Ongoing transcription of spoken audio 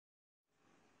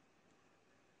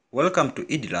Welcome to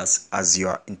EDLAS as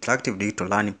your interactive digital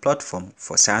learning platform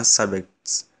for science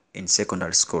subjects in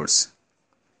secondary schools.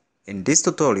 In this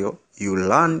tutorial, you will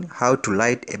learn how to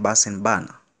light a Bunsen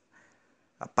burner.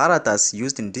 Apparatus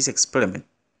used in this experiment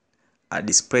are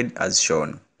displayed as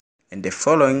shown, and the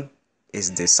following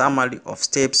is the summary of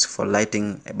steps for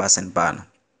lighting a Bunsen burner.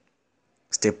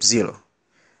 Step 0.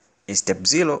 In step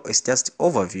 0 is just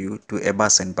overview to a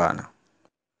Bunsen burner.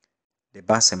 The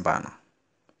Bunsen burner.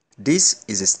 This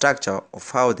is a structure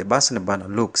of how the Bunsen burner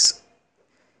looks.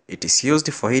 It is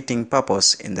used for heating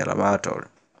purpose in the laboratory.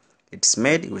 It is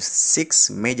made with 6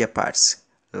 major parts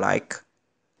like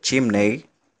chimney,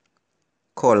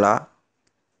 collar,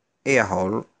 air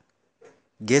hole,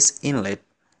 gas inlet,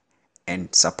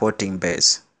 and supporting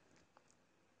base.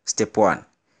 Step 1.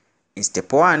 In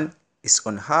step 1 is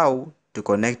on how to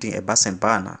connecting a Bunsen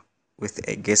burner with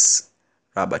a gas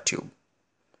rubber tube.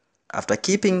 After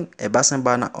keeping a Bunsen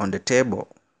burner on the table,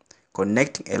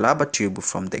 connecting a rubber tube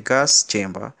from the gas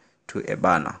chamber to a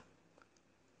burner.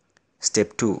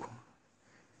 Step 2.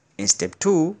 In step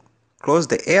 2, close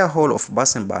the air hole of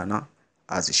Bunsen burner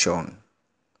as shown.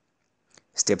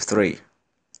 Step 3.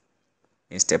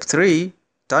 In step 3,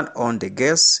 turn on the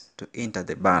gas to enter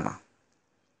the burner.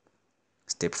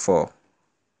 Step 4.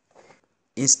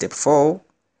 In step 4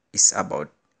 is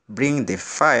about bringing the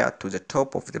fire to the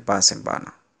top of the Bunsen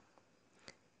burner.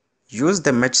 Use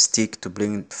the matchstick to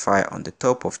bring fire on the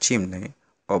top of chimney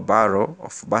or barrel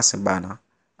of Bunsen burner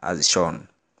as shown.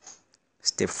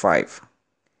 Step 5.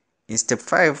 In step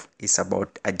 5 is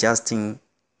about adjusting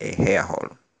a air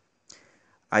hole.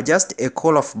 Adjust a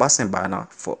coil of Bunsen burner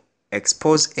for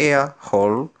exposed air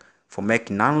hole for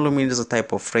making non-luminous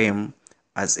type of frame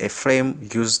as a frame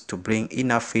used to bring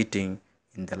enough heating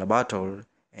in the laboratory,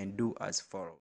 and do as follows.